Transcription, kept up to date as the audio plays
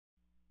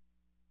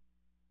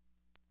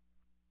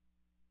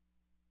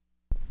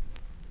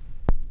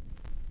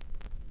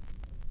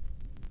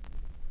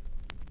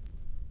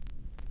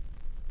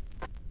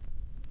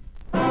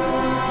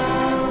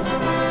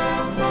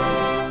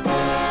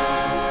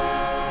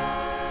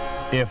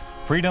If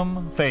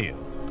Freedom Failed.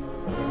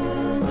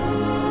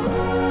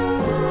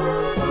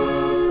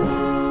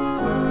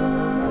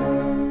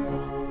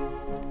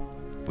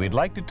 We'd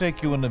like to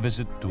take you on a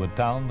visit to a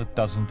town that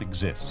doesn't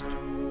exist.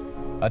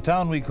 A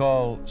town we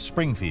call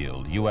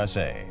Springfield,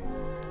 USA.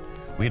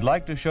 We'd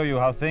like to show you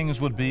how things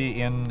would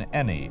be in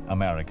any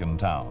American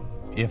town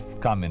if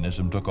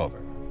communism took over.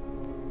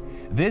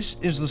 This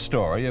is the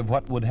story of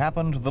what would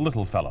happen to the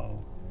little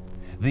fellow,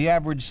 the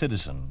average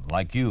citizen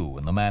like you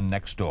and the man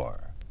next door.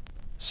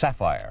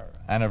 Sapphire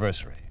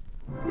Anniversary.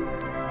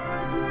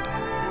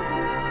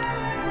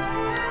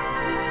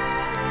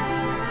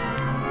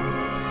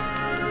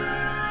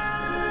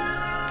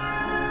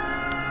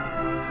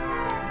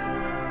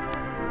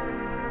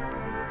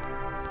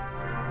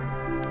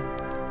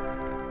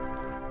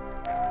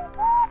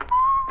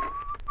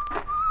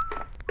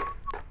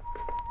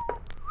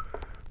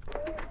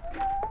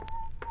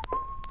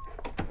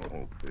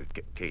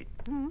 Kate.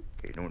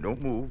 Kate,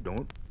 don't move.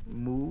 Don't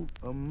move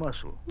a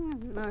muscle.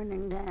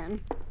 Morning,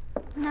 Dan.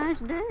 Nice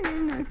day,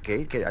 isn't it?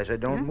 Kate, I said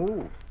don't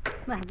move.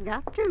 Well, I've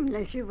got to,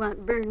 unless you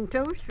want burned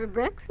toast for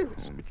breakfast.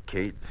 Oh, but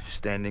Kate,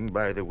 standing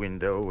by the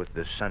window with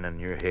the sun in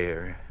your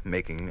hair,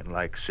 making it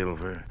like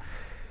silver,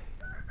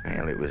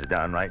 well, it was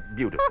downright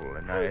beautiful,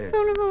 and I...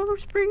 Full of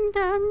old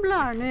springtime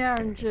blarney,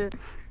 aren't you?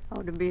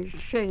 Ought to be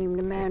ashamed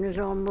a man who's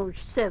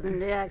almost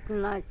 70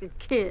 acting like a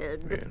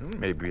kid. Well,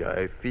 maybe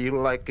I feel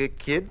like a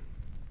kid.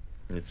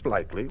 It's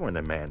likely when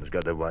a man's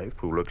got a wife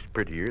who looks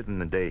prettier than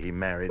the day he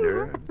married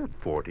her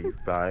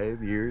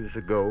 45 years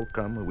ago,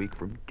 come a week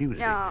from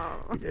Tuesday. Oh.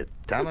 A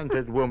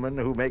talented woman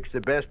who makes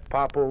the best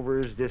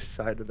popovers this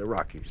side of the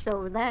Rockies.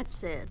 So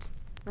that's it.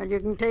 Well,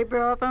 you can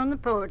taper off on the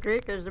poetry,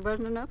 because there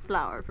wasn't enough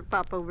flour for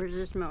popovers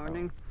this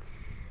morning.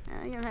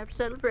 You'll have to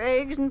settle for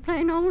eggs and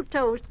plain old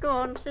toast. Go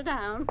on, sit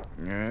down.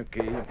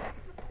 Okay.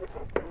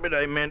 But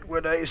I meant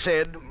what I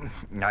said.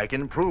 I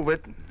can prove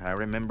it. I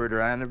remembered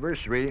her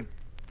anniversary.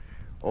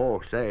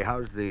 Oh, say,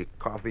 how's the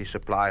coffee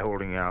supply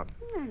holding out?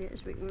 I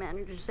guess we can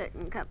manage a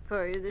second cup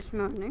for you this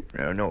morning.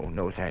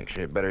 No, thanks.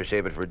 Better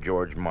save it for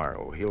George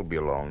Morrow. He'll be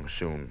along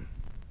soon.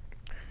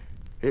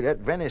 Hey, that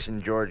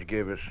venison George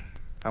gave us,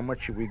 how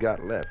much have we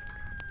got left?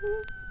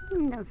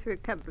 Enough for a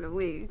couple of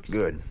weeks.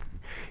 Good.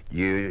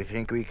 You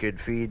think we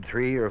could feed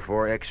 3 or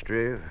 4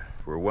 extra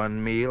for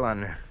one meal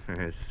on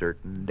a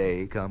certain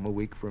day come a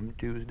week from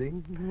Tuesday?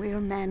 We'll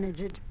manage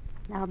it.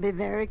 I'll be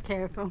very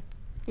careful.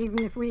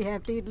 Even if we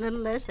have to eat a little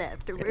less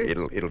afterwards.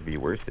 It'll be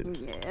worth it.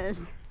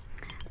 Yes.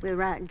 We'll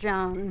write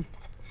John.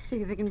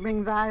 See if he can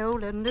bring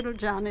Viola and little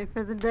Johnny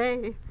for the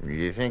day.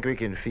 You think we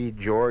can feed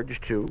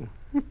George, too?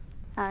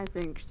 I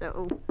think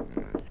so.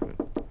 That's good.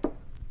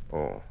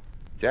 Oh.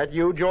 Is that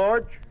you,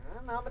 George?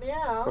 Nobody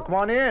else. Well, come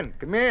on in.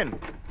 Come in.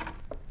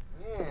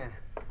 Yeah.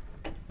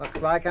 Looks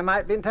like I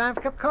might be in time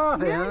for a cup of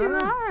coffee, Yeah, huh? you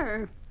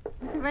are.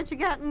 See what you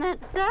got in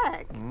that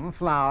sack.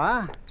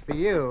 Flour. It's for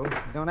you.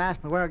 Don't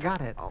ask me where I got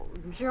it. Oh,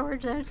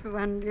 George, that's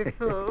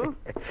wonderful.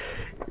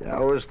 I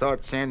always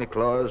thought Santa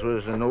Claus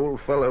was an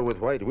old fellow with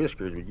white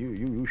whiskers, but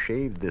you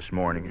shaved this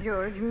morning.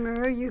 George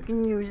Murr, you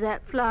can use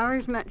that flour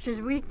as much as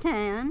we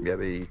can. Yeah,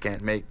 but you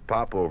can't make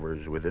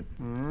popovers with it.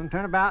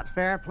 Turnabout's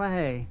fair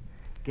play.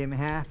 Give me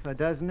half a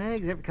dozen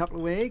eggs every couple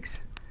of weeks.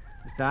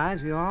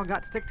 Besides, we all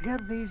got to stick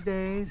together these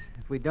days.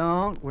 If we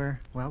don't, we're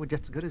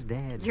just as good as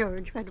dead.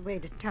 George, what a way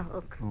to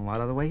talk. Well, what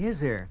other way is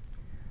there?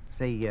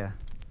 Say,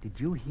 did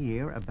you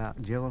hear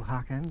about Joel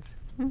Hawkins?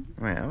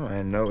 Well,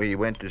 I know he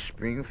went to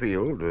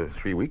Springfield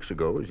 3 weeks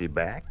ago. Is he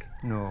back?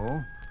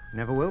 No,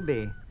 never will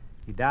be.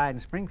 He died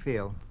in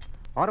Springfield.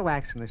 Auto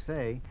accident, they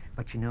say.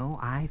 But you know,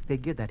 I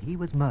figured that he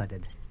was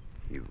murdered.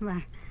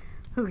 Why,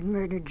 who'd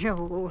murdered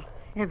Joel?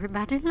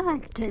 Everybody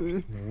liked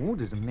him. Oh,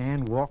 does a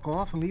man walk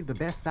off and leave the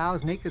best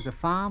 1,000 acres of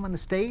farm in the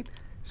state,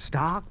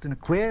 stocked and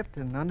equipped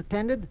and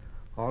unattended,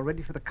 all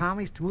ready for the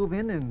commies to move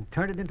in and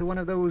turn it into one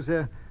of those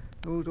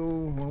what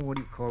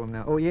do you call them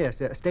now? Oh,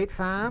 yes, state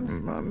farms?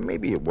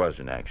 Maybe it was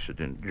an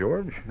accident,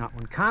 George. Not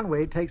when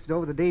Conway takes it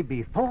over the day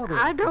before the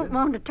I accident. don't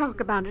want to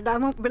talk about it. I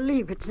won't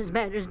believe it's as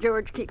bad as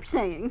George keeps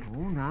saying.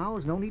 Oh, now,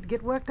 there's no need to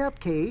get worked up,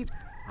 Kate.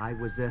 I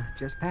was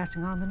just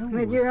passing on the news.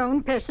 With your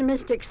own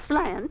pessimistic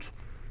slant.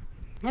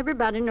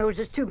 Everybody knows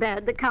it's too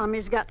bad the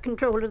commies got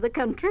control of the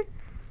country.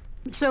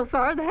 But so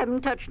far, they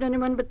haven't touched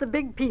anyone but the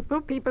big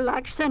people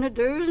like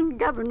senators and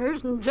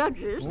governors and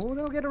judges. Oh,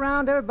 they'll get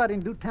around to everybody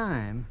in due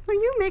time. Well,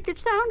 you make it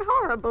sound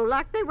horrible,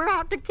 like they were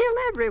out to kill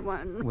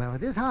everyone. Well,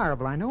 it is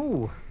horrible, I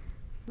know.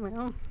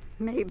 Well,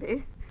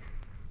 maybe.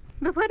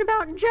 But what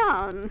about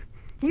John?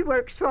 He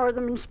works for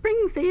them in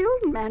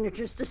Springfield and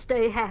manages to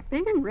stay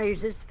happy and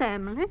raise his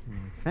family.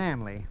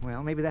 Family.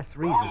 Well, maybe that's the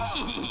reason.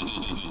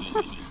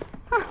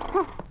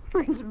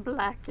 Prince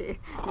Blackie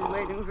is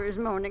waiting for his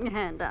morning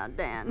handout,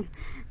 Dan.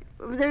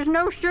 There's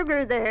no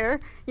sugar there.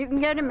 You can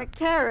get him a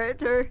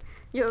carrot, or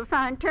you'll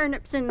find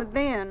turnips in the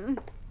bin.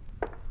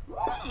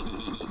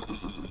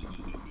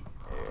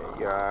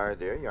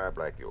 There you are,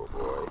 Blackie, old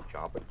boy.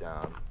 Chomp it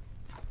down.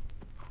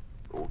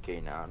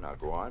 Okay, now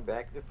go on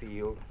back to the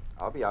field.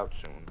 I'll be out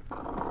soon.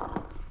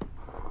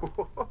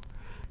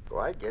 Oh,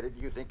 I get it.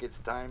 You think it's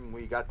time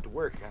we got to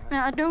work, huh?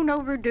 Now, don't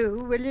overdo,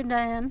 will you,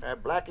 Dan?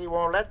 Blackie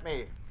won't let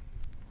me.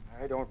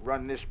 I don't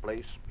run this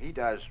place. He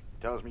does.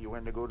 Tells me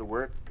when to go to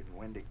work and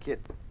when to kid.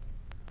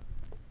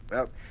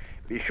 Well,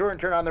 be sure and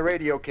turn on the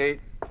radio, Kate.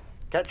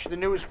 Catch the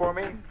news for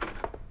me.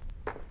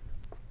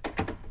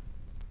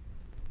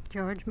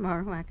 George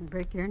Morrow, I could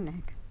break your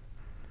neck.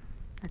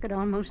 I could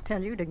almost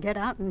tell you to get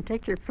out and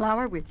take your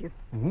flour with you.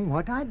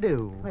 What'd I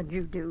do? What'd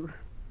you do?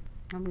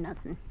 Oh,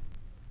 nothing.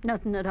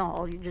 Nothing at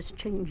all. You just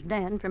changed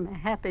Dan from a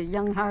happy,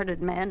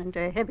 young-hearted man into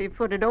a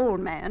heavy-footed old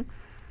man.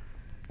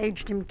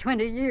 Aged him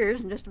 20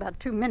 years in just about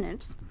 2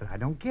 minutes. But I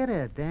don't get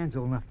it. Dan's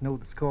old enough to know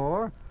the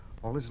score.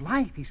 All his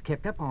life he's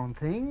kept up on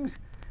things.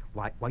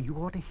 Why, you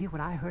ought to hear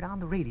what I heard on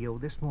the radio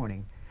this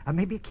morning.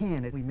 Maybe you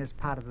can if we missed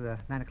part of the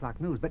 9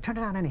 o'clock news, but turn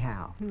it on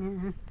anyhow.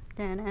 Yeah,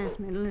 Dan asked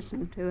me to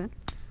listen to it.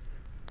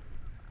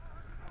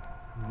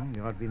 Well,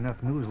 there ought to be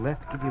enough news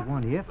left to give you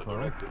one if. The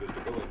directive is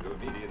to go into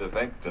immediate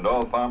effect, and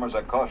all farmers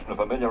are cautioned to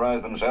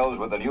familiarize themselves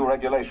with the new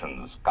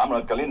regulations.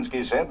 Comrade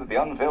Kalinsky said that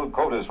the unfilled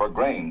quotas for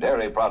grain,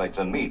 dairy products,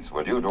 and meats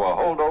were due to a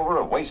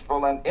holdover of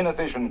wasteful and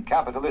inefficient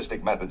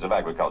capitalistic methods of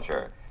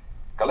agriculture.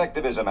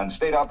 Collectivism and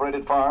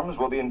state-operated farms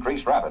will be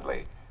increased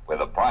rapidly, with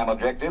a prime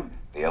objective,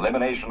 the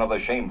elimination of the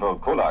shameful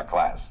kulak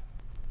class.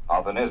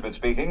 Arthur Nesbitt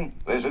speaking.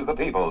 This is the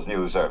People's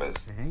News Service.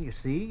 You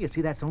see,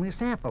 that's only a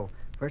sample.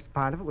 First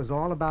part of it was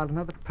all about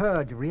another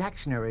purge of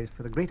reactionaries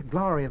for the greater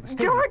glory of the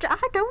state. George,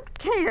 I don't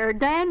care.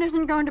 Dan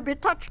isn't going to be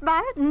touched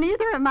by it, and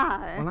neither am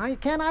I. Well, now, you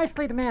can't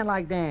isolate a man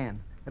like Dan.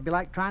 It'd be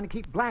like trying to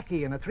keep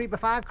Blackie in a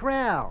 3x5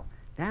 corral.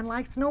 Dan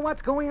likes to know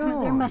what's going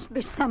on. There must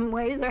be some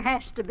way. There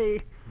has to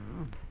be.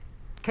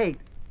 Kate,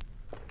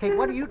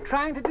 what are you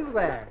trying to do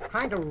there?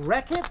 Trying to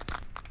wreck it?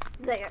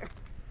 There.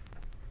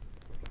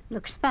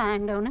 Looks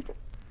fine, don't it?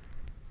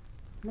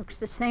 Looks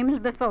the same as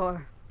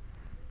before.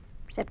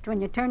 Except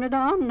when you turn it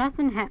on,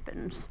 nothing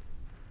happens.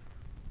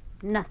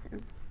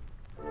 Nothing.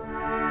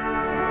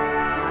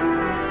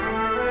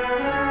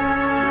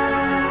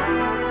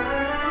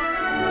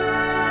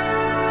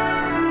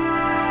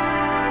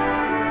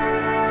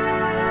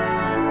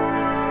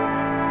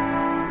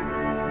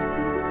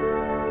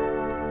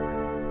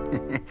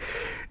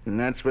 And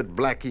that's what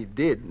Blackie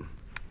did.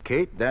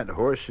 Kate, that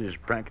horse is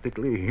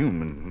practically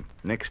human.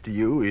 Next to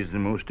you, he's the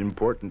most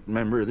important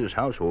member of this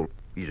household.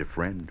 He's a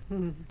friend.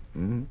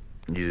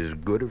 He's as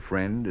good a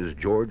friend as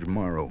George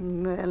Morrow.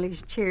 Well,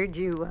 he's cheered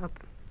you up.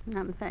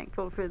 I'm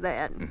thankful for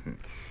that.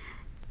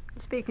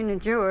 Speaking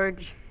of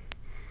George,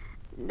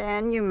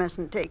 Dan, you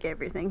mustn't take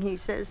everything he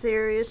says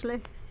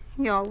seriously.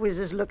 He always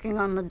is looking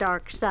on the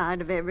dark side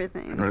of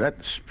everything. Well,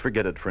 let's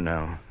forget it for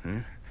now.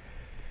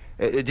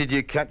 Did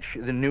you catch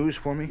the news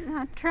for me?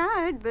 I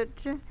tried, but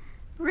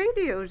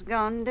radio's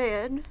gone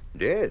dead.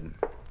 Dead?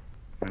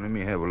 Well, let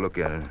me have a look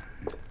at it.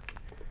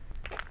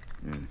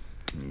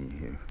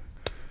 Yeah.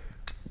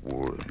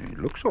 Well, it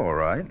looks all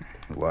right.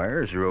 The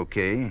wires are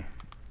okay.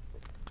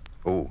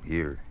 Oh,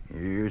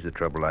 here's the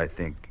trouble, I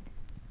think.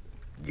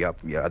 Yeah,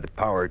 the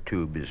power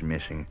tube is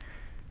missing.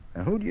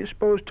 Now, who do you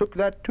suppose took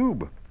that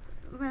tube?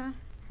 Well,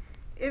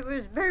 it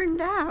was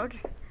burned out.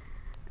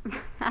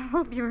 I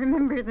hope you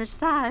remember the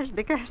size,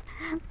 because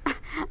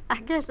I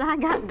guess I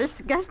got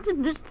disgusted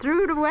and just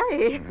threw it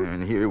away.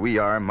 And here we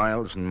are,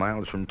 miles and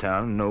miles from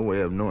town, no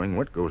way of knowing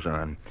what goes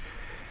on.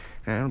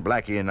 Well,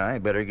 Blackie and I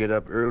better get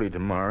up early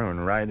tomorrow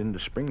and ride into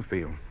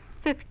Springfield.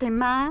 50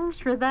 miles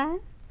for that?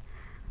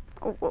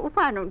 Oh, well,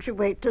 why don't you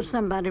wait till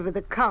somebody with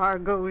a car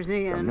goes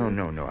in?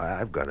 No,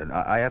 I've got it.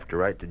 I have to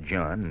write to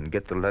John and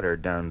get the letter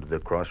down to the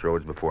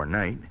crossroads before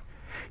night.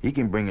 He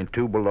can bring a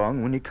tube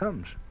along when he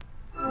comes.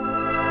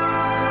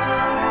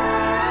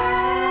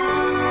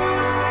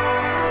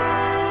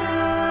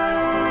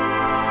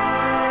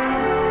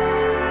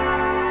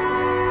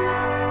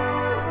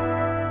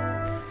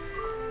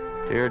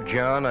 Dear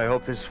John, I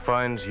hope this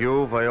finds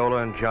you, Viola,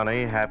 and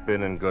Johnny happy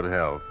and in good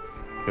health.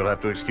 You'll have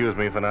to excuse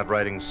me for not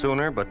writing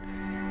sooner, but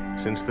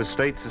since the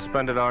state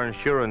suspended our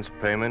insurance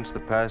payments,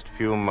 the past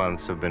few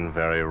months have been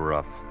very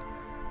rough.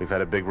 We've had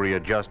a big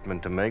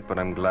readjustment to make, but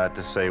I'm glad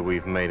to say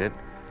we've made it.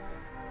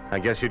 I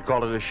guess you'd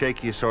call it a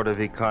shaky sort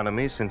of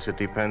economy, since it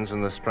depends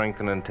on the strength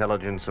and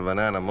intelligence of an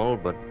animal,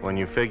 but when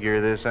you figure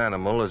this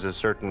animal is a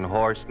certain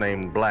horse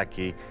named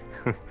Blackie,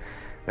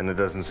 then it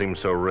doesn't seem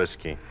so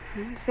risky.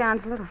 It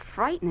sounds a little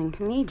frightening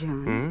to me,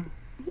 John.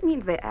 It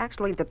means they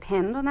actually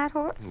depend on that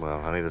horse?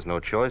 Well, honey, there's no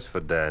choice for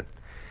Dad.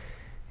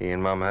 He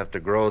and Mom have to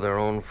grow their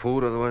own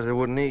food, otherwise they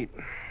wouldn't eat.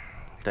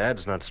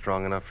 Dad's not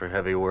strong enough for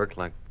heavy work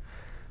like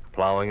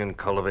plowing and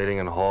cultivating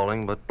and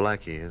hauling, but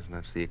Blackie is, and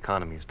that's the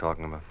economy he's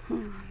talking about.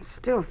 It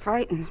still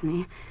frightens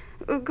me.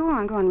 Go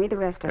on, read the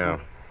rest of it.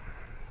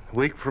 A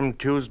week from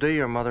Tuesday,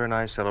 your mother and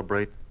I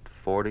celebrate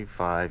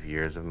 45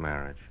 years of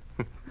marriage.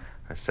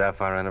 Our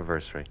Sapphire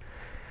anniversary.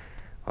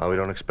 While we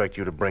don't expect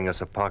you to bring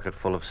us a pocket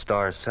full of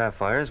star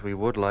sapphires, we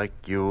would like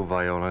you,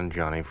 Viola, and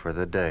Johnny for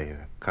the day.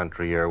 The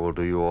country air will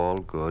do you all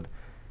good,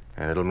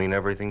 and it'll mean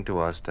everything to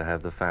us to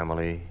have the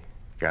family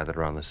gathered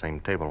around the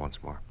same table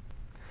once more.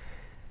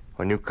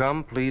 When you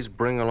come, please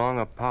bring along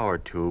a power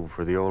tube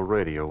for the old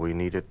radio. We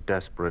need it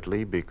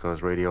desperately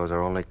because radio is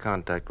our only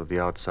contact with the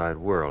outside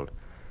world.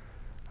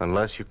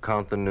 Unless you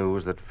count the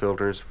news that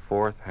filters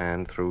fourth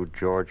hand through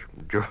George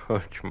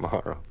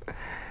Morrow.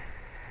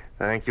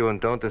 Thank you, and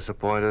don't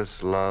disappoint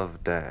us.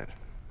 Love, Dad.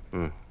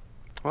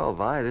 Well,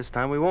 Vi, this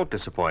time we won't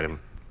disappoint him.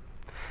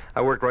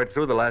 I worked right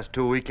through the last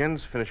 2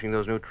 weekends, finishing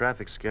those new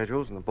traffic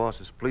schedules, and the boss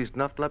is pleased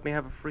enough to let me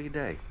have a free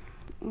day.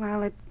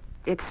 Well,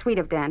 it's sweet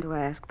of Dan to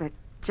ask, but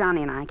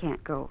Johnny and I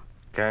can't go.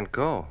 Can't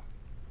go?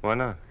 Why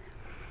not?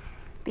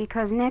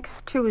 Because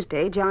next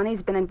Tuesday,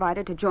 Johnny's been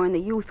invited to join the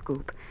youth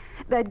group.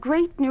 That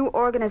great new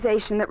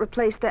organization that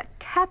replaced the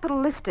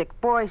capitalistic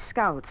Boy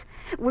Scouts,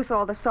 with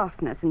all the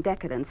softness and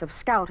decadence of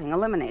scouting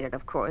eliminated,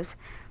 of course.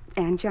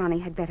 And Johnny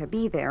had better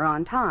be there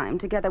on time,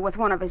 together with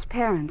one of his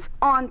parents.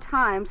 On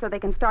time, so they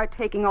can start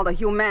taking all the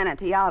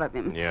humanity out of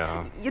him.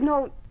 Yeah. You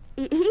know,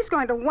 he's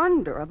going to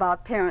wonder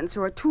about parents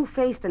who are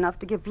two-faced enough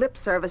to give lip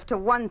service to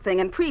one thing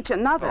and preach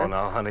another. Oh,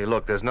 now, honey,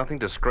 look, there's nothing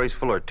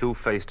disgraceful or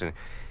two-faced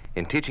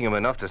in teaching him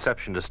enough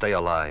deception to stay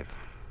alive.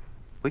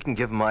 We can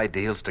give him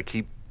ideals to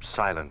keep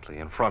silently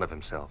in front of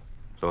himself.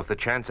 So if the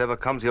chance ever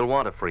comes, he'll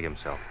want to free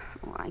himself.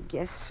 Oh, I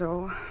guess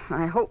so.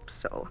 I hope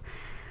so.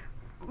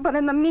 But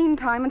in the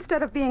meantime,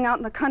 instead of being out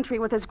in the country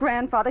with his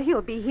grandfather,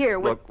 he'll be here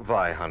with... Look,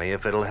 Vi, honey,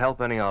 if it'll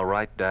help any, I'll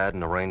write Dad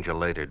and arrange a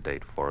later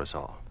date for us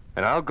all.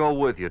 And I'll go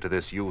with you to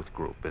this youth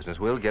group business.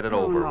 We'll get it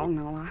over.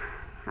 No.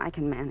 I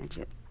can manage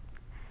it.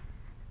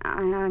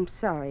 I'm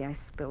sorry I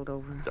spilled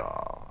over.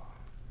 Oh,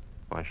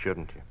 why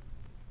shouldn't you?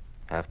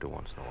 Have to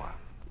once in a while.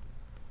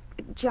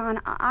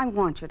 John, I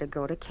want you to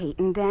go to Kate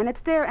and Dan.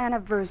 It's their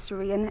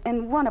anniversary,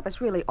 and one of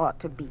us really ought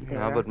to be there.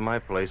 Yeah, but my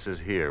place is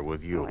here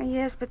with you. Oh,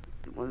 yes, but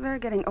they're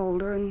getting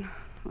older, and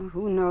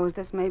who knows,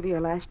 this may be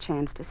your last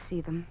chance to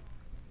see them.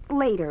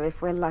 Later,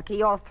 if we're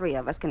lucky, all three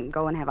of us can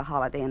go and have a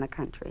holiday in the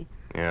country.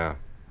 Yeah,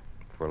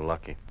 if we're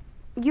lucky.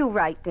 You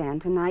write Dan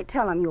tonight.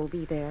 Tell him you'll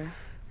be there.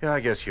 Yeah,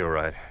 I guess you're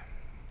right.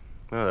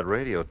 Well, that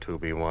radio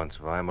tube he wants,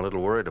 Vi, I'm a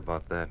little worried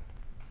about that.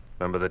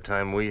 Remember the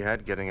time we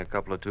had getting a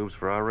couple of tubes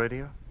for our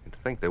radio? You'd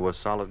think they were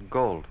solid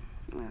gold.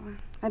 Well,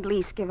 at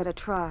least give it a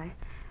try.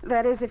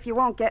 That is, if you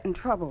won't get in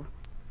trouble.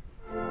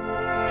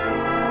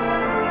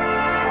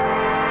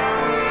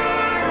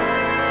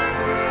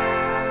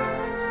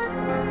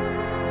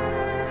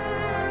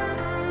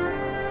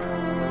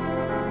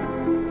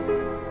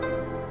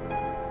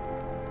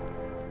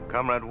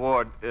 Comrade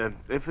Ward,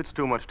 if it's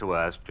too much to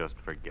ask, just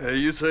forget it.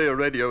 You say a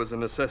radio is a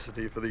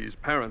necessity for these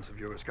parents of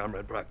yours,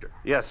 Comrade Proctor.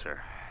 Yes, sir.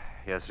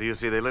 Yes, sir. You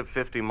see, they live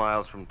 50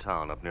 miles from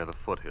town, up near the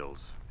foothills.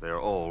 They're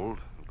old,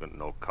 got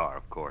no car,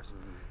 of course.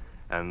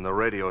 And the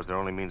radio is their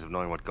only means of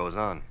knowing what goes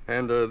on.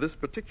 And this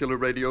particular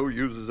radio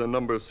uses a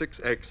number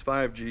 6X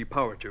 5G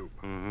power tube.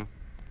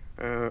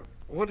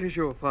 What is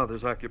your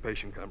father's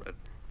occupation, Comrade?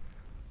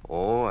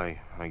 Oh,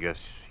 I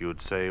guess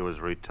you'd say he was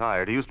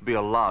retired. He used to be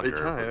a logger.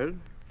 Retired?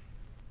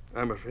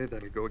 I'm afraid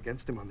that'll go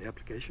against him on the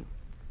application.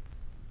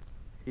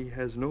 He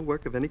has no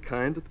work of any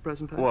kind at the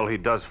present time? Well, he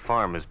does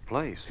farm his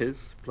place. His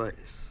place.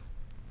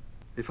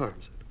 He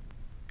farms it.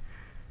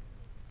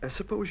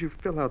 Suppose you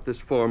fill out this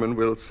form and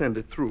we'll send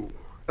it through.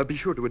 Be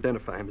sure to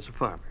identify him as a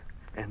farmer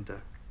and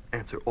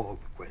answer all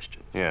the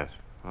questions. Yes.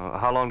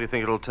 How long do you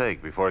think it'll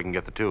take before he can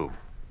get the tube?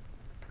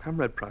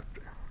 Comrade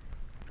Proctor,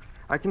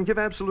 I can give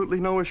absolutely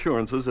no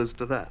assurances as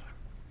to that.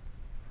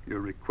 Your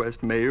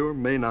request may or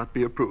may not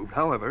be approved.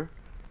 However,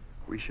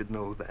 we should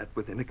know that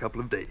within a couple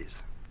of days.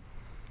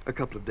 A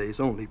couple of days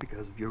only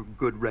because of your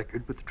good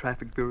record with the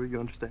Traffic Bureau, you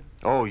understand?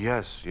 Oh,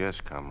 yes,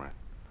 comrade.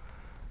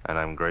 And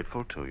I'm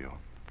grateful to you.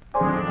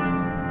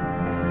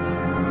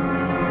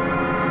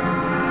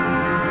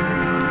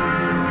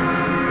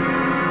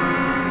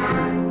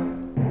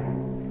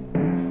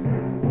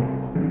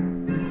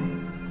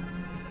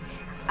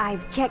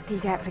 I've checked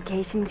these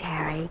applications,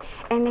 Harry,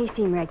 and they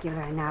seem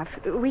regular enough.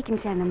 We can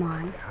send them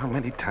on. How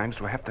many times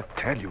do I have to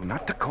tell you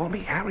not to call me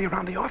Harry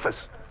around the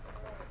office?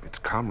 It's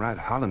Comrade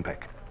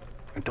Hollenbeck.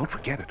 And don't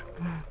forget it.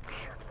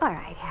 All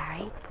right,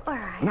 Harry. All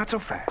right. Not so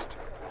fast.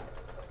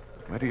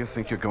 Where do you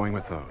think you're going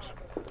with those?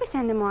 To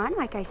send them on,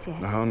 like I said.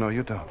 No,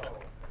 you don't.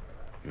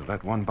 You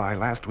let one by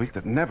last week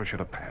that never should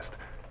have passed.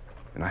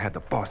 And I had the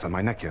boss on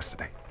my neck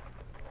yesterday.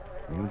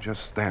 You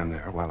just stand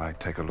there while I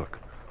take a look.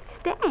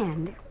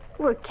 Stand?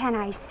 Well, can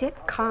I sit,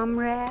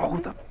 comrade? Oh,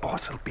 the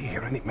boss will be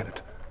here any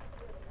minute.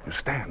 You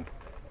stand.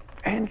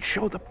 And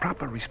show the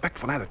proper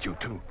respectful attitude,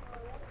 too.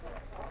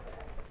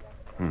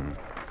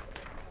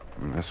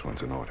 This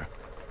one's in order.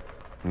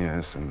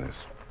 Yes, and this.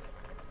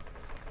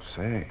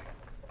 Say,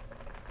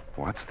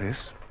 what's this?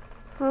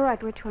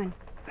 What? Which one?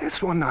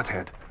 This one,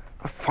 knothead.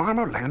 A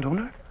farmer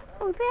landowner?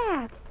 Oh,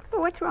 that.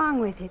 Well, what's wrong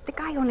with it? The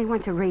guy only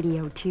wants a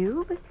radio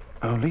tube.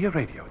 Only a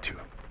radio tube.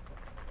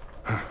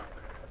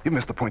 You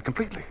missed the point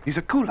completely. He's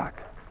a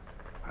kulak.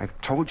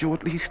 I've told you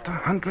at least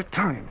 100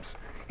 times.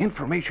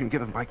 Information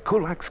given by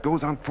kulaks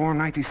goes on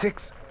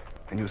 496.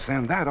 And you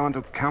send that on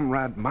to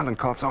Comrade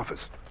Malenkov's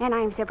office. And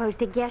I'm supposed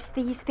to guess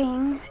these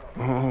things?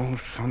 Oh,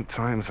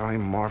 sometimes I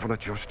marvel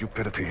at your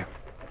stupidity.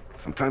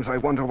 Sometimes I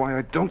wonder why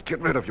I don't get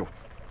rid of you.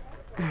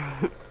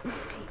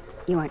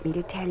 You want me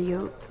to tell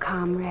you,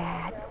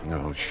 comrade?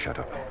 No, shut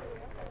up.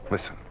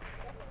 Listen,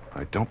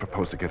 I don't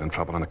propose to get in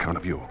trouble on account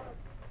of you.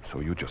 So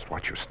you just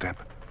watch your step,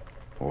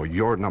 or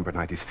your number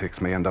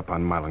 96 may end up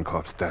on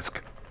Malenkov's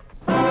desk.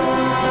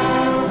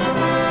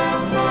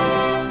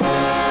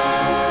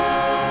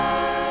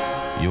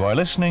 You are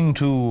listening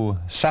to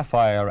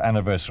Sapphire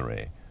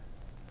Anniversary,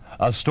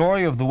 a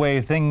story of the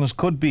way things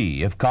could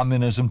be if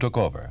communism took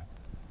over.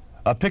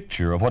 A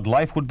picture of what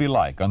life would be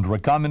like under a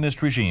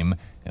communist regime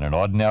in an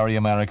ordinary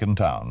American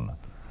town.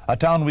 A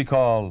town we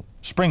call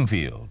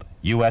Springfield,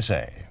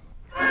 USA.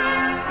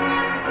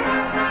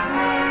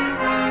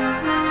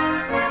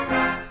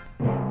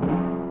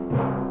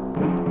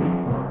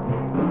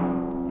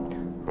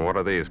 What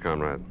are these,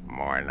 Conrad?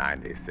 More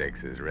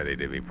 96s ready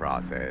to be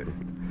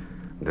processed.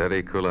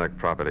 Daddy Kulak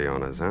property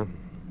owners, huh?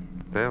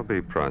 They'll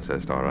be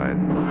processed, all right.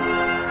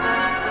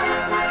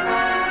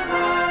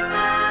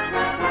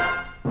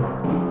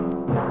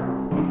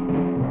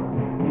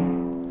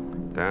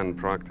 Dan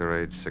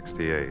Proctor, age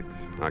 68.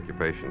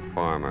 Occupation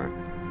farmer.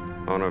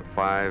 Owner of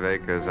 5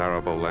 acres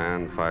arable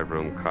land,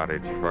 5-room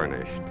cottage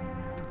furnished.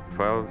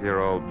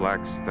 12-year-old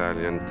black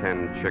stallion,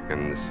 10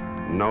 chickens.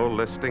 No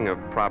listing of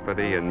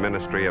property in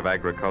Ministry of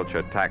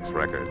Agriculture tax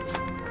records.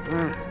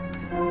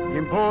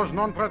 Impose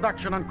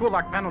non-production and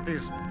kulak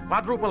penalties.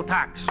 Quadruple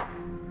tax.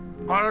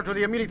 Call to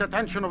the immediate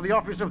attention of the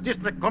Office of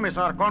District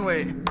Commissar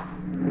Conway.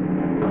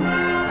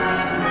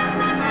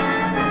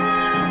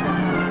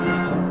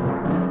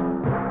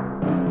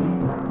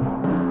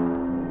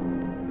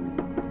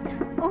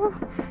 Oh,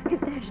 if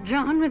there's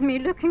John with me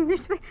looking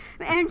this way,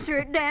 answer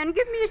it, Dan.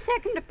 Give me a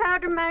second to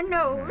powder my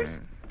nose.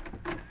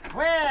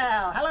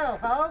 Well, hello,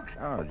 folks.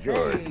 Oh,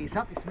 George. Say,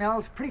 something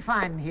smells pretty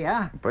fine in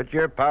here. Put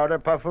your powder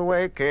puff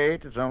away,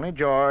 Kate. It's only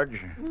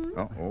George.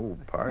 Oh,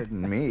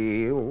 pardon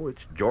me. Oh,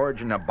 it's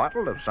George in a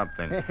bottle of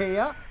something.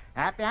 Hey,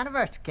 happy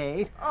anniversary,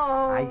 Kate.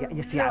 Oh,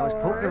 You see, I was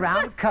poking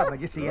around the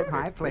cupboard, you see, at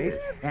my place,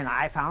 and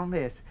I found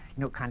this.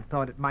 You know, kind of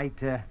thought it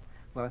might, I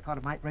thought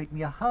it might write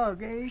me a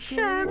hug, eh, Kate?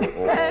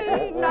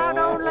 Champagne, not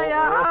only a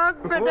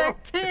hug, but a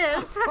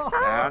kiss.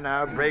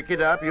 Now, break it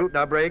up.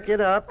 Now, break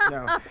it up.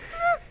 Now,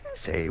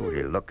 say, will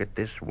you look at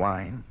this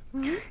wine?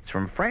 It's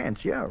from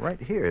France, yeah,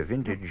 right here,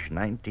 vintage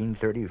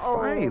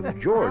 1935. Oh,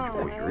 George,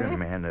 my. you're a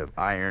man of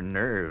iron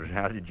nerves.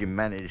 How did you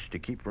manage to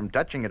keep from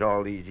touching it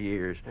all these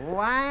years? Oh,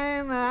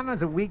 I'm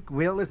as a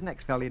weak-willed as the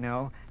next fellow, you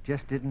know.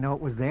 Just didn't know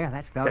it was there,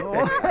 that's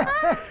fellow.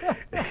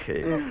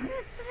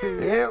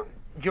 Yeah,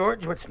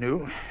 George, what's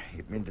new?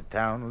 You been to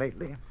town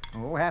lately?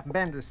 Oh, haven't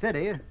been to the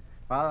city. The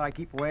farther I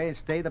keep away and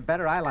stay, the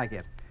better I like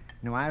it.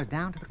 You know, I was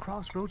down to the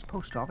Crossroads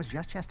post office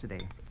just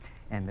yesterday,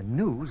 and the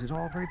news is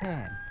all very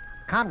bad.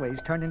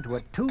 Conway's turned into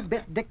a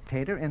 2-bit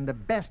dictator in the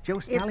best Joe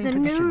If Stallion the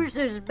tradition. news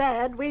is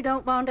bad, we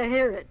don't want to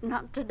hear it.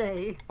 Not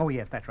today. Oh,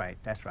 yes, that's right.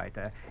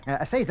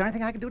 Say, is there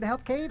anything I can do to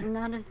help, Kate?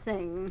 Not a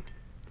thing.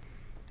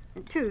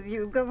 The two of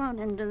you go on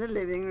into the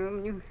living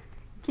room. You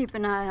keep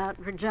an eye out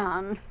for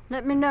John.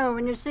 Let me know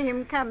when you see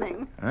him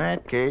coming. All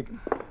right, Kate.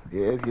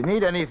 If you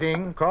need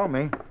anything, call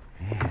me.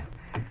 Yeah.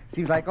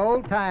 Seems like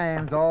old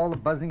times, all the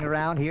buzzing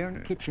around here in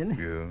the kitchen.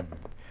 Yeah.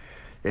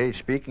 Hey,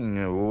 speaking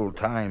of old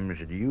times,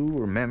 do you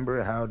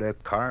remember how to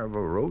carve a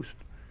roast?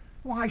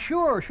 Why,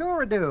 sure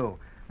I do.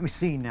 Let me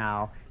see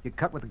now. You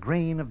cut with the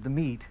grain of the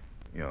meat.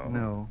 Yeah.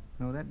 No,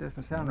 that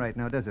doesn't sound right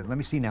now, does it? Let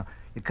me see now.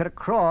 You cut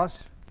across,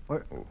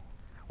 or...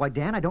 Why,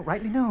 Dan, I don't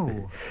rightly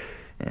know.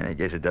 And I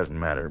guess it doesn't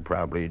matter.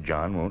 Probably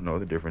John won't know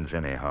the difference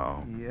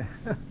anyhow. Yeah.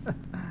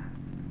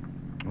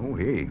 Oh,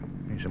 hey,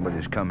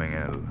 somebody's coming.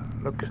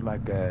 Looks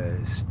like a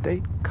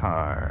state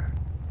car.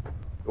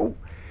 Oh,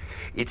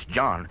 it's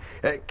John.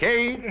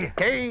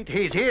 Kate,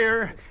 he's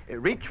here.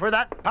 Reach for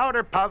that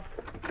powder puff.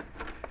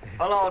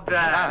 Hello,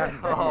 Dad.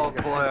 Oh,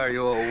 boy, are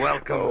you a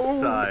welcome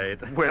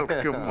sight.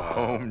 Welcome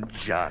home,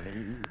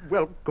 Johnny.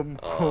 Welcome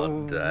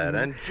home. Oh, Dad.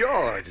 And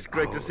George, it's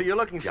great to see you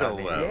looking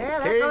Johnny. so well. Yeah,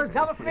 that goes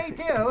double for me,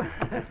 too.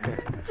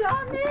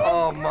 Johnny!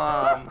 Oh,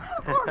 Mom.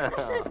 Oh,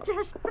 this is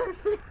just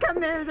perfect.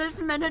 Come here this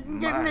minute and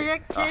give me a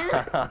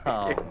kiss.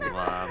 Oh,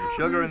 Mom.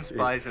 Sugar and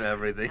spice and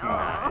everything. Oh,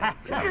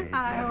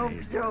 I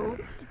hope so.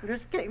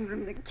 Just came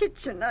from the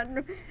kitchen.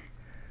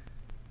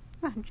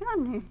 Why,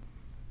 Johnny,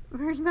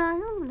 where's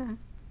Viola?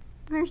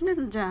 Where's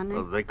little Johnny?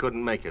 Well, they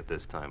couldn't make it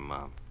this time,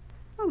 Mom.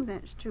 Oh,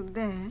 that's too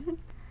bad.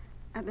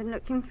 I've been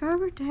looking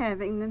forward to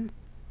having them.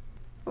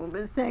 Oh,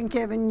 but thank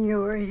heaven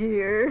you're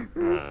here.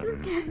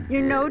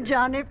 You know,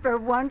 Johnny, for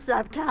once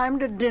I've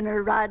timed a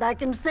dinner right. I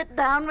can sit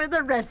down with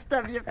the rest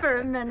of you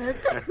for a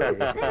minute.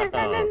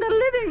 And in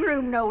the living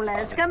room, no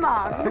less. Come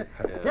on.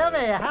 Tell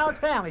me, how's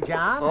family,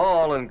 John? Oh,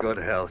 all in good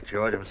health,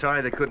 George. I'm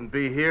sorry they couldn't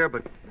be here,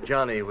 but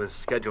Johnny was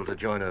scheduled to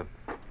join a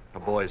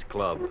boys'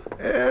 club.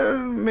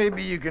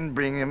 Maybe you can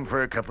bring him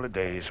for a couple of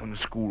days when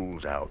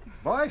school's out.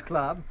 Boys'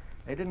 club?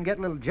 They didn't get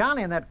little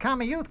Johnny in that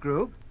commie youth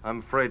group. I'm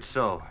afraid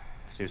so.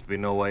 Seems to be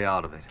no way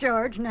out of it.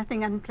 George,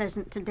 nothing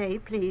unpleasant today,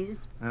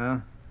 please.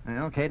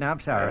 Okay, now I'm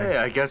sorry. Hey,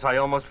 I guess I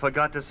almost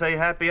forgot to say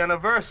happy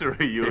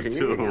anniversary, you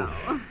two.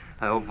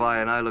 I hope Vi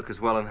and I look as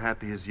well and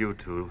happy as you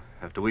two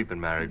after we've been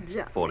married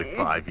Johnny.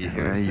 45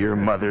 years. Your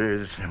mother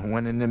is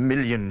one in a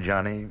million,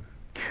 Johnny.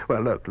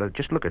 Well, look,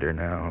 just look at her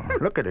now.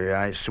 Look at her.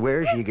 I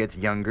swear she gets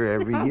younger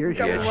every year.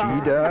 Yes, she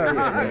does.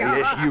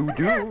 Yes, you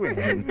do.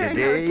 And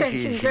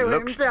today she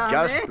looks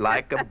just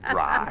like a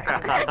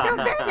bride. Don't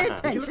pay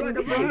attention.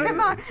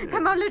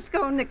 Come on, let's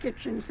go in the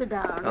kitchen. Sit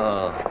down.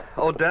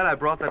 Oh, Dad, I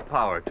brought that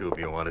power tube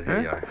you wanted.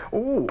 Here you are.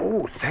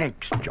 Oh,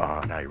 thanks,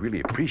 John. I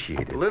really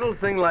appreciate it. A little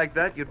thing like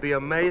that, you'd be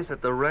amazed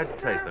at the red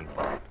tape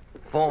involved.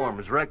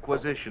 Forms,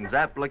 requisitions,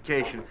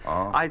 application.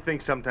 I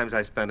think sometimes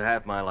I spend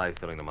half my life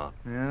filling them out.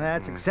 Yeah,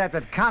 that's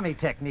accepted commie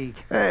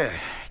technique.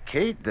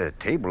 Kate, the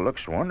table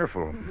looks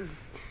wonderful.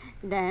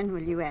 Dan,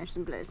 will you ask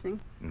some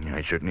blessing?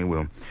 I certainly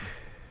will.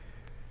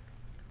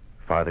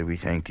 Father, we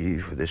thank thee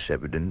for this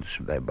evidence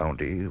of thy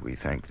bounty. We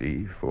thank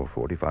thee for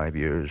 45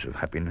 years of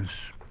happiness.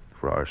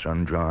 For our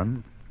son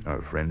John,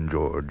 our friend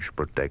George,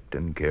 protect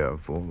and care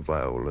for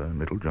Viola and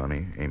little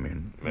Johnny.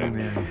 Amen.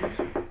 Amen.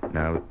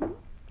 Now,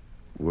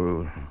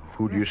 well,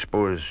 who do you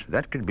suppose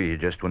that could be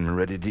just when we're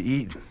ready to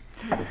eat?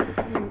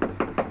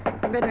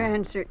 Better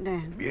answer it,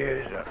 Dan.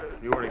 Yes.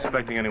 You weren't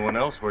expecting anyone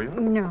else, were you?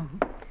 No.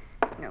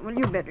 Well,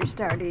 you better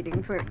start eating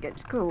before it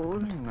gets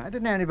cold. I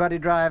didn't have anybody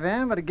drive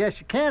in, but I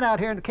guess you can't out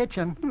here in the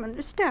kitchen. Well,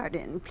 start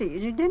in,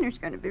 please. Your dinner's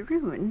going to be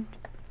ruined.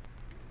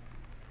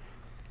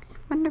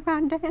 Wonder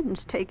why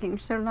Dan's taking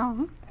so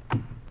long.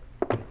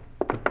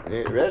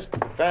 The rest of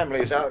the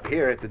family's out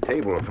here at the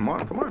table. Come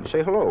on,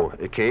 say hello.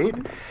 Kate,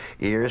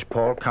 here's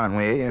Paul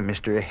Conway and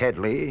Mr.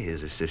 Headley,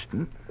 his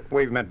assistant.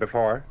 We've met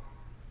before.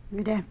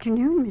 Good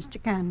afternoon, Mr.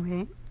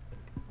 Conway.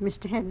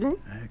 Mr. Headley?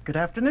 Good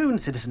afternoon,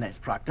 Citizeness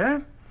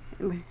Proctor.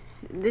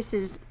 This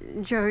is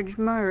George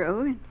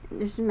Morrow.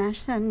 This is my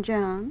son,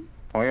 John.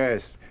 Oh,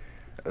 yes.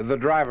 The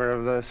driver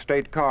of the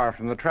state car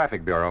from the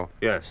Traffic Bureau.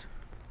 Yes.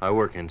 I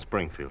work in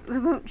Springfield.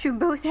 Well, won't you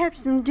both have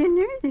some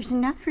dinner? There's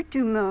enough for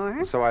 2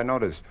 more. So I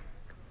noticed.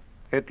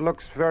 It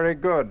looks very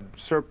good,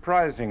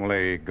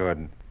 surprisingly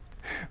good.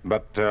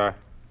 But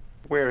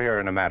we're here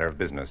in a matter of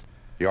business.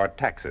 Your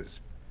taxes,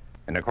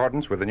 in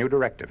accordance with the new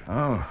directive.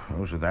 Oh,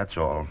 so that's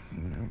all.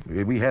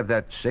 We have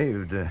that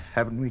saved,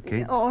 haven't we,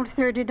 Kate? All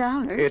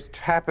 $30. It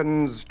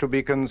happens to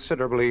be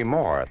considerably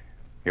more.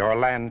 Your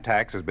land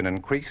tax has been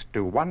increased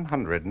to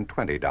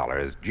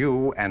 $120,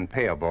 due and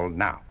payable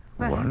now.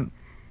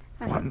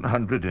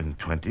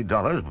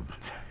 $120?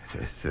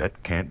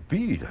 That can't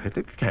be.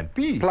 That can't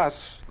be.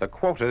 Plus the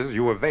quotas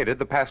you evaded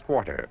the past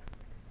quarter,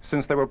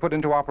 since they were put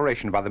into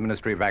operation by the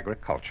Ministry of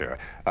Agriculture.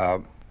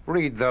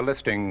 Read the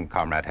listing,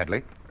 Comrade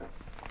Headley.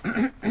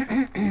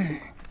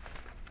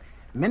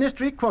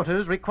 Ministry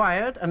quotas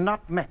required and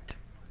not met.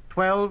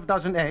 12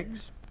 dozen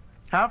eggs,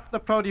 half the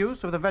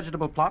produce of the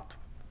vegetable plot,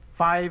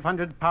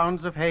 500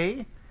 pounds of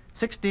hay,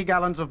 60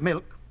 gallons of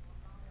milk.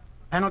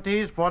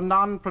 Penalties for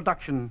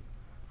non-production,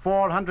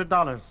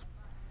 $400.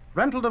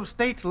 Rental of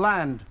state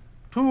land,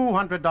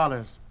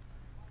 $200.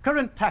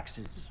 Current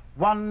taxes,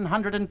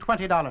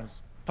 $120.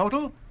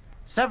 Total,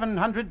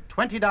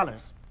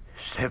 $720.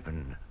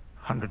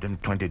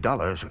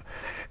 $720?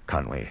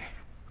 Conway,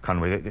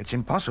 it's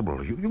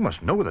impossible. You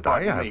must know that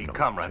I have no...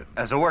 Comrade.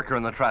 As a worker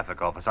in the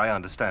traffic office, I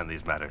understand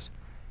these matters.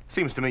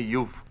 Seems to me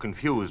you've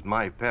confused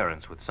my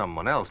parents with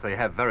someone else. They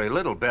have very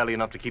little, barely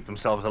enough to keep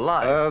themselves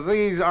alive.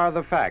 These are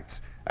the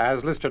facts,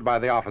 as listed by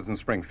the office in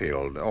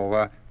Springfield.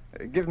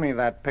 Give me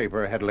that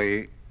paper,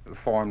 Headley,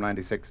 Form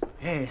 96.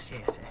 Yes.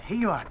 Here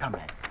you are,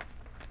 Comrade.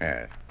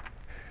 Yes.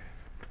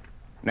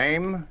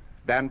 Name,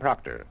 Dan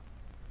Proctor.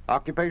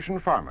 Occupation,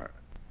 farmer.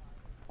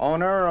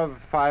 Owner of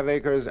 5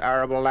 acres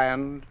arable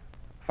land,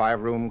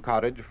 5-room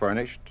cottage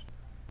furnished,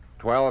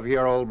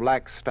 12-year-old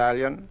black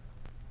stallion,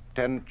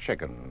 10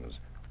 chickens.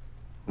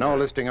 No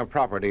listing of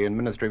property in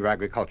Ministry of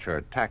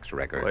Agriculture tax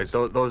records.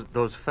 Wait,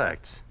 those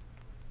facts.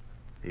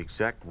 The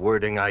exact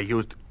wording I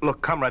used.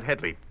 Look, Comrade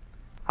Headley,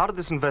 how did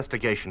this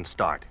investigation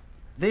start?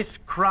 This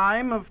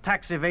crime of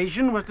tax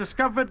evasion was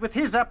discovered with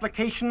his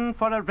application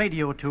for a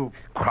radio tube.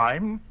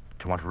 Crime?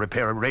 To want to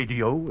repair a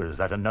radio? Is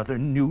that another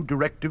new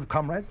directive,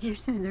 comrades? You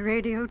said the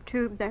radio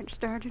tube that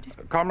started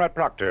it? Comrade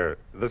Proctor,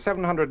 the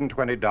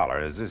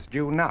 $720 is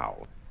due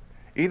now.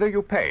 Either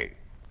you pay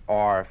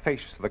or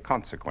face the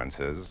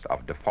consequences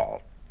of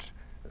default.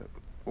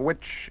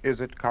 Which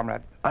is it,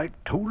 Comrade? I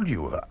told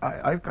you,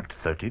 I've got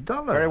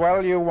 $30. Very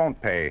well, you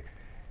won't pay.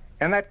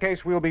 In that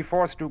case, we'll be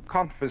forced to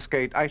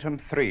confiscate item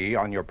 3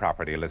 on your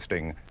property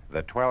listing,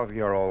 the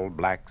 12-year-old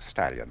black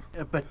stallion.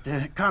 But,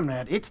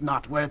 Comrade, it's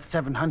not worth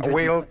 $700.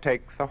 We'll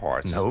take the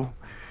horse. No,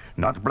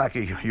 not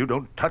Blackie. You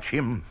don't touch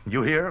him.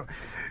 You hear?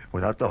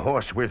 Without the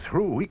horse, we're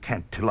through. We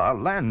can't till our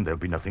land. There'll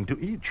be nothing to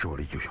eat,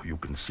 surely. You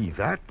can see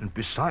that. And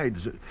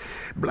besides,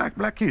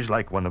 Blackie's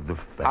like one of the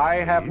family.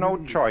 I have no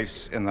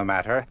choice in the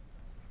matter.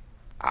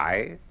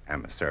 I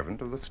am a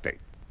servant of the state.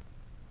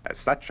 As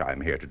such,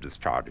 I'm here to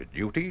discharge a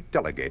duty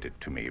delegated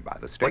to me by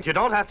the state. But you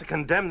don't have to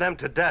condemn them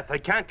to death. They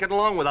can't get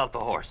along without the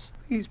horse.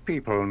 These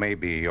people may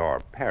be your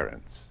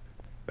parents,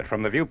 but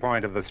from the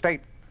viewpoint of the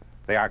state,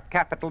 They are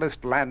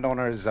capitalist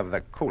landowners of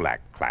the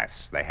kulak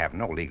class. They have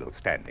no legal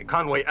standing.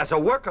 Conway, as a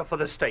worker for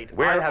the state,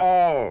 We're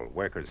all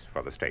workers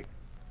for the state.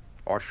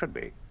 Or should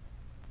be.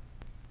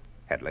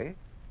 Headley,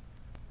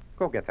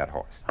 go get that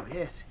horse. Oh,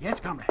 yes,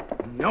 comrade.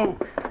 No,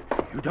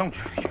 you don't.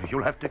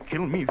 You'll have to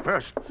kill me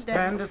first.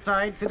 Stand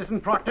aside,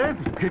 Citizen Proctor.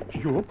 Get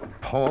your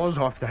paws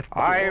off that.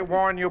 I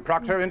warn you,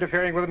 Proctor,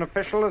 interfering with an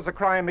official is a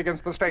crime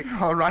against the state.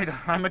 All right,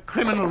 I'm a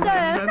criminal. Go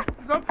ahead,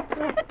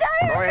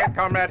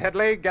 Comrade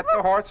Headley. Get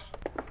the horse.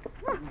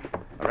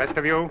 The rest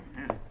of you,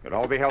 you'll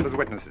all be held as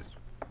witnesses.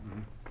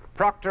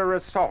 Proctor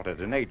assaulted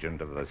an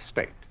agent of the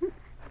state.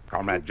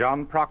 Comrade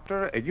John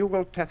Proctor, you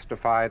will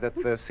testify that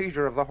the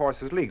seizure of the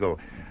horse is legal.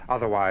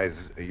 Otherwise,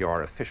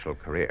 your official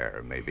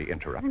career may be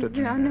interrupted.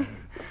 Johnny,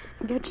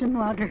 get some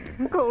water,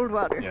 cold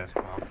water. Yes,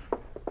 Mom.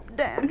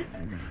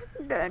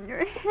 Dan,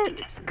 your head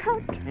is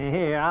cut.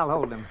 Here, I'll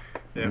hold him.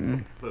 Yeah,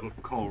 little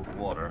cold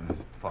water.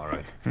 All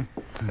right.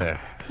 There.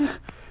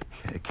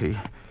 Kate,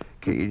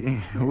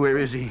 where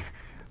is he?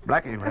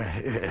 Blackie,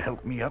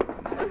 help me up.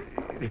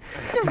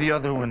 The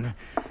other one,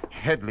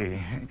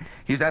 Headley.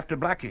 He's after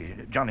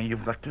Blackie. Johnny,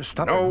 you've got to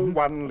stop No him.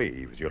 one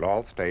leaves. You'll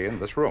all stay in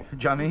this room.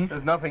 Johnny?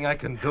 There's nothing I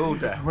can do,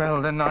 Dan.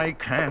 Well, then I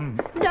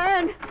can.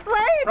 Dan,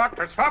 wait!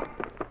 Proctor, stop!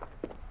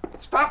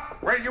 Stop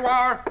where you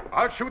are.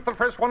 I'll shoot the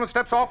first one who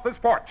steps off this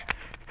porch.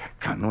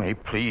 Conway,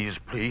 please,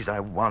 I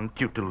want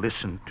you to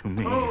listen to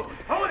me. Oh,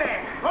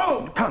 there!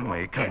 Oh!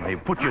 Conway,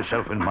 put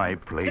yourself in my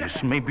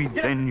place. Maybe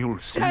then you'll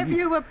see. Have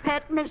you a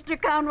pet,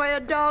 Mr. Conway, a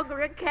dog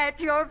or a cat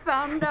you're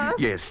fond of?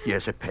 Yes,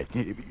 a pet.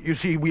 You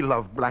see, we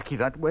love Blackie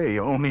that way,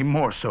 only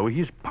more so.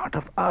 He's part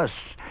of us.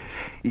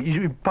 He's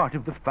part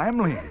of the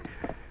family.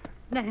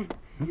 Dan,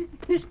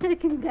 he's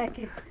taking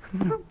Blackie.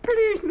 Oh,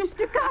 please,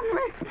 Mr.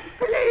 Conway,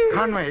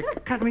 please.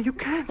 Conway, you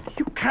can't.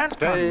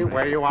 Stay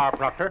where you are,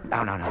 Proctor.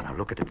 No.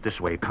 Look at it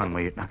this way,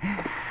 Conway.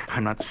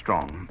 I'm not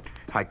strong.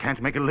 I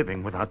can't make a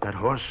living without that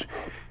horse.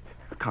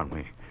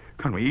 Conway,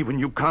 even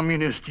you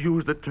communists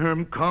use the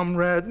term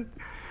comrade.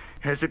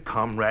 As a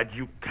comrade,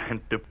 you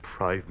can't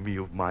deprive me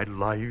of my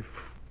life.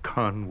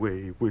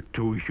 Conway, we're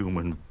two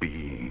human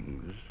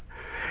beings.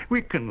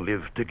 We can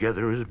live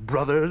together as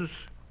brothers.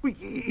 We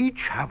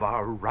each have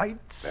our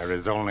rights. There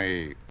is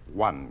only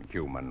one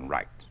human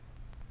right.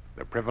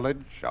 The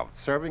privilege of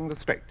serving the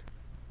state.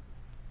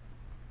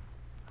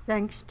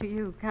 Thanks to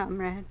you,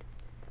 comrade.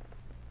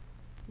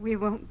 We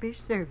won't be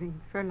serving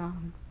for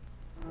long.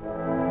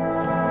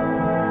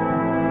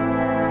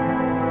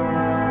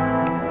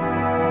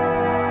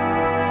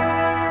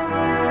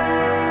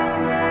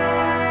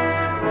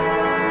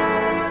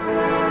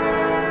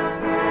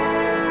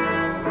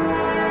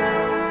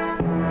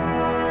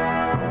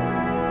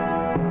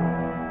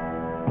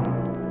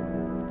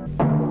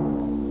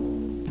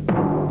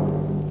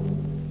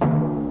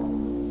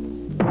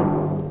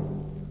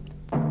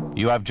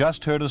 You have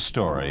just heard a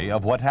story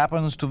of what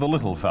happens to the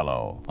little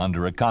fellow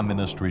under a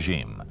communist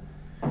regime.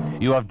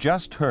 You have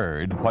just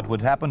heard what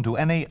would happen to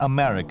any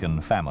American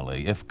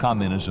family if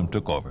communism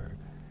took over.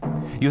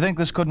 You think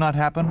this could not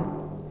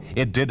happen?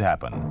 It did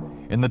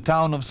happen in the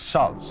town of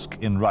Salsk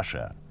in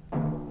Russia.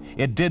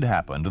 It did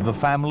happen to the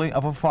family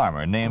of a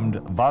farmer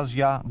named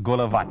Vasya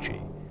Golovachy.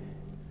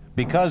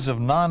 Because of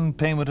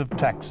non-payment of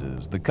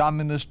taxes, the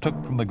communists took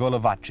from the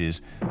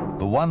Golovachys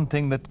the one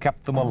thing that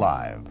kept them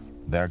alive,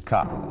 their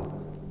cow,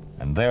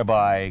 and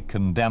thereby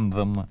condemned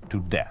them to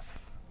death.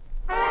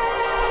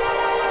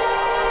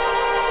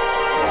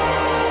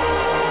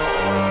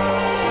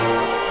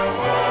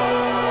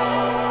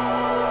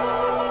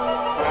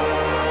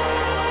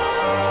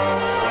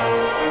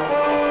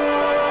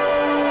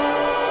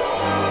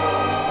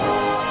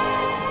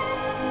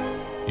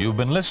 You've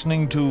been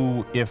listening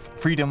to If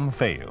Freedom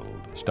Failed,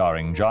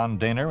 starring John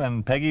Dehner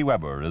and Peggy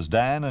Weber as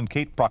Dan and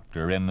Kate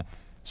Proctor in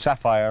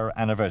Sapphire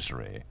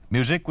Anniversary.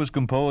 Music was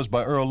composed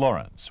by Earl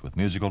Lawrence, with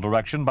musical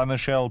direction by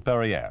Michelle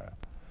Perrier.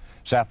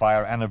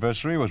 Sapphire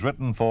Anniversary was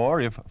written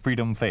for If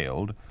Freedom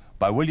Failed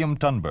by William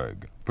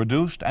Tunberg,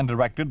 produced and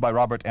directed by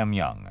Robert M.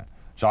 Young.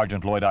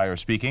 Sergeant Lloyd Iyer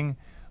speaking.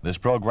 This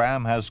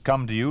program has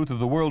come to you through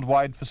the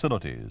worldwide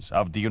facilities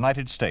of the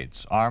United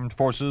States Armed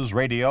Forces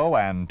Radio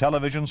and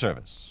Television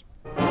Service.